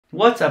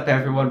What's up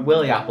everyone,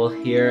 Willie Apple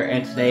here,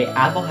 and today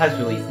Apple has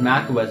released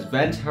macOS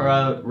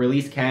Ventura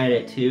Release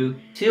Candidate 2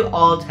 to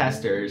all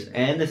testers,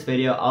 and in this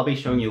video I'll be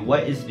showing you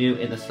what is new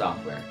in the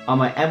software. On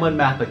my M1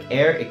 MacBook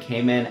Air, it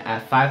came in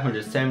at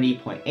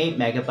 570.8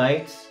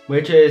 megabytes,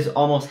 which is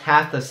almost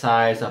half the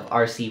size of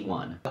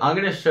RC1. I'm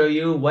going to show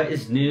you what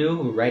is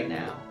new right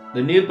now.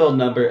 The new build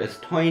number is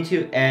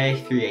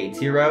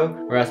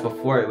 22A380, whereas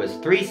before it was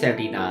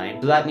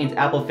 379, so that means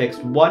Apple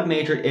fixed one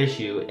major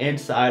issue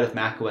inside of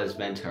macOS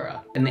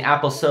Ventura. And the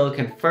Apple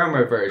Silicon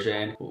firmware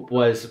version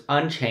was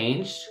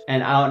unchanged,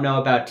 and I don't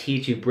know about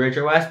T2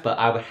 BridgeOS, but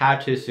I would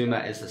have to assume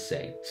that is the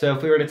same. So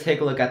if we were to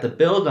take a look at the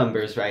build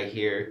numbers right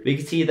here, we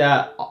can see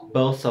that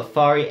both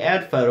Safari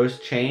and Photos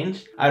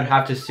changed. I would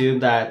have to assume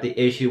that the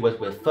issue was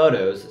with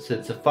Photos,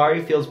 since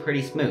Safari feels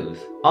pretty smooth.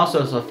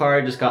 Also,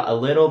 Safari just got a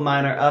little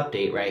minor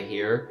update right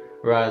here,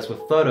 whereas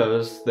with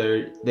Photos,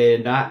 they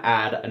did not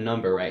add a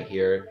number right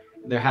here.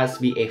 There has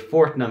to be a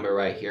fourth number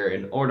right here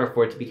in order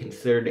for it to be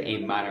considered a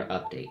minor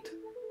update.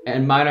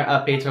 And minor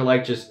updates are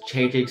like just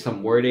changing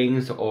some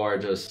wordings or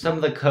just some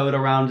of the code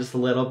around just a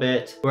little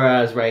bit.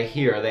 Whereas right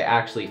here, they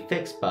actually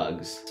fix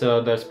bugs. So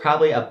there's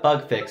probably a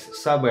bug fix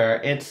somewhere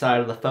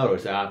inside of the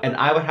Photos app, and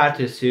I would have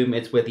to assume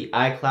it's with the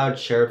iCloud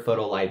shared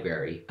photo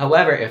library.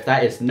 However, if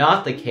that is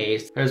not the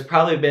case, there's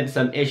probably been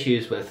some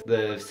issues with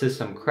the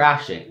system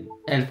crashing.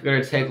 And if we're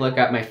going to take a look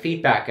at my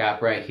feedback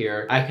app right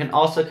here, I can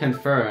also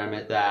confirm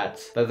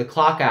that the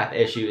clock app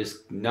issue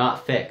is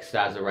not fixed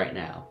as of right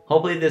now.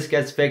 Hopefully this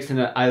gets fixed in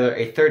either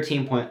a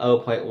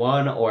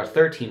 13.0.1 or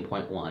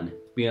 13.1.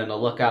 Be on the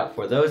lookout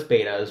for those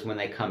betas when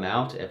they come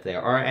out, if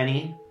there are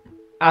any.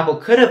 Apple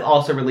could have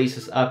also released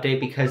this update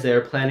because they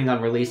are planning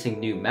on releasing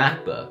new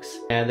MacBooks,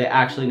 and they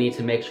actually need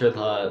to make sure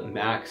the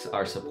Macs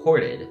are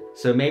supported.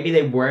 So maybe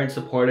they weren't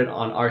supported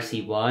on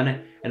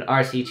RC1, and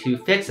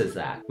RC2 fixes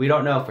that. We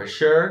don't know for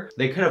sure.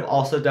 They could have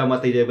also done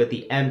what they did with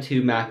the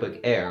M2 MacBook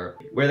Air,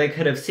 where they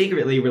could have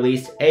secretly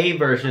released a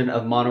version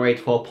of Monterey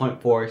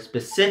 12.4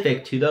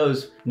 specific to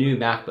those new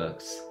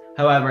MacBooks.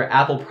 However,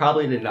 Apple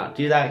probably did not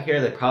do that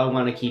here. They probably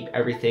want to keep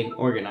everything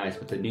organized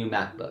with the new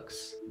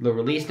MacBooks. The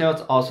release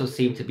notes also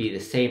seem to be the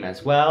same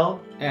as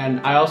well. And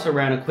I also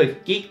ran a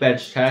quick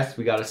Geekbench test.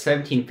 We got a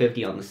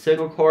 1750 on the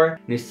single core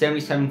and a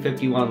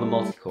 7751 on the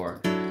multi-core.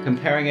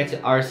 Comparing it to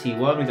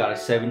RC1, we got a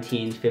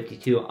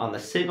 1752 on the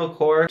single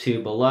core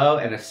to below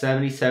and a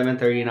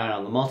 7739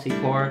 on the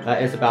multi-core.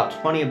 That is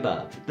about 20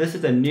 above. This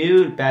is a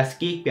new best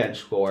Geekbench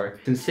score,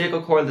 since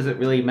single core doesn't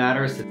really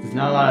matter since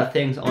not a lot of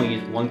things only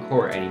use one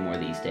core anymore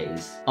these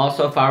days.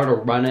 Also, if I were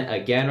to run it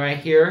again right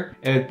here,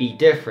 it would be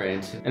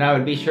different, and I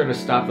would be sure to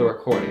stop the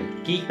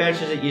recording. Geekbench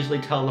doesn't usually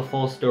tell the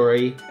full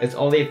story. It's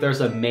only if there's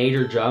a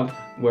major jump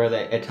where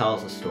it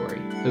tells a story.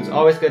 So it's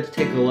always good to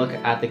take a look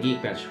at the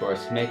Geekbench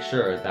scores to make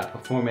sure that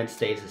performance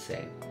stays the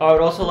same. I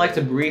would also like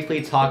to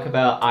briefly talk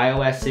about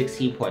iOS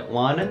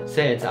 16.1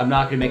 since I'm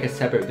not going to make a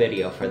separate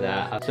video for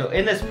that. So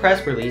in this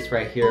press release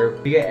right here,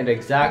 we get an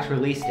exact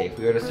release date. If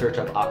we were to search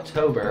up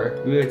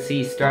October, we would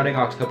see starting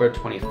October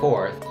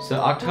 24th. So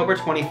October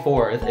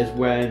 24th is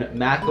when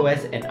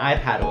macOS and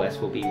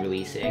iPadOS will be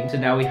releasing. So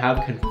now we have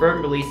a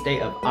confirmed release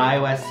date of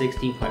iOS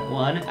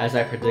 16.1 as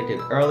I predicted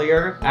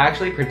earlier. I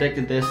actually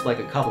predicted this like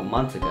a couple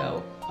months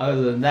ago.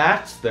 Other than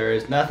that, there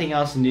is nothing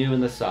else new in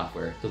the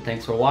software. So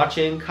thanks for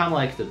watching, comment,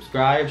 like,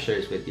 subscribe, share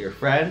this with your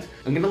friends.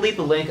 I'm going to leave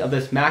the link of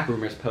this Mac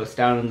Rumors post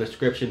down in the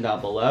description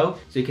down below,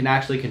 so you can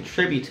actually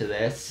contribute to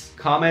this.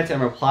 Comment and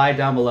reply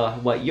down below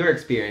what your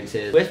experience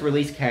is with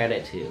Release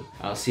Candidate 2.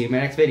 I'll see you in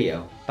my next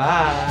video.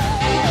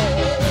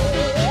 Bye!